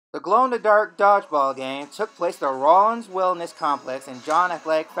The glow-in-the-dark dodgeball game took place at the Rollins Wellness Complex in John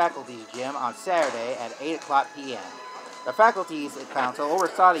Athletic Faculty's Gym on Saturday at 8 o'clock p.m. The Faculty's Council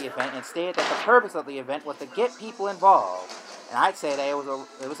oversaw the event and stated that the purpose of the event was to get people involved, and I'd say that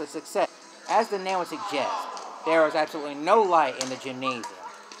it was a success. As the name would suggest, there was absolutely no light in the gymnasium,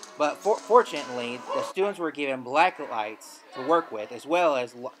 but fortunately, the students were given black lights to work with, as well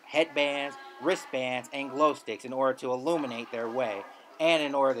as headbands, wristbands, and glow sticks in order to illuminate their way, and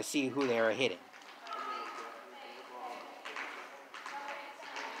in order to see who they were hitting.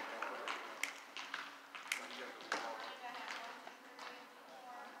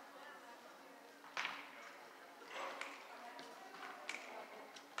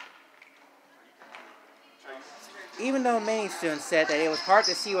 Even though many students said that it was hard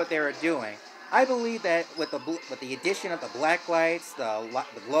to see what they were doing, I believe that with the addition of the black lights, the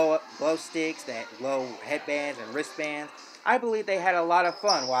glow sticks, the glow headbands and wristbands, I believe they had a lot of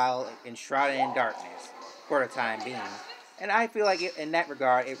fun while enshrouded in darkness for the time being. And I feel like in that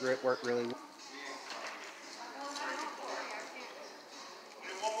regard, it worked really well.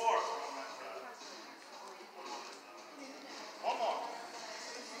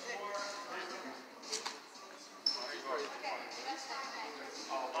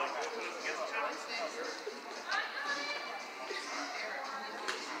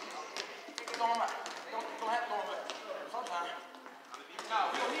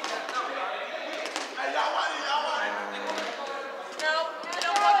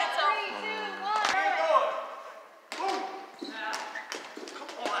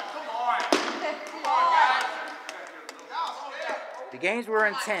 The games were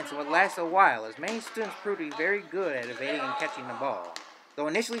intense and would last a while, as many students proved to be very good at evading and catching the ball. Though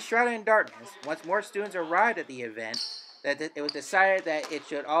initially shrouded in darkness, once more students arrived at the event, it was decided that it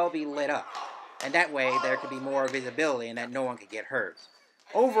should all be lit up, and that way there could be more visibility and that no one could get hurt.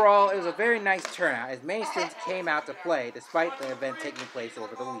 Overall, it was a very nice turnout, as many students came out to play despite the event taking place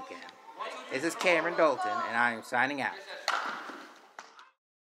over the weekend. This is Cameron Dalton, and I am signing out.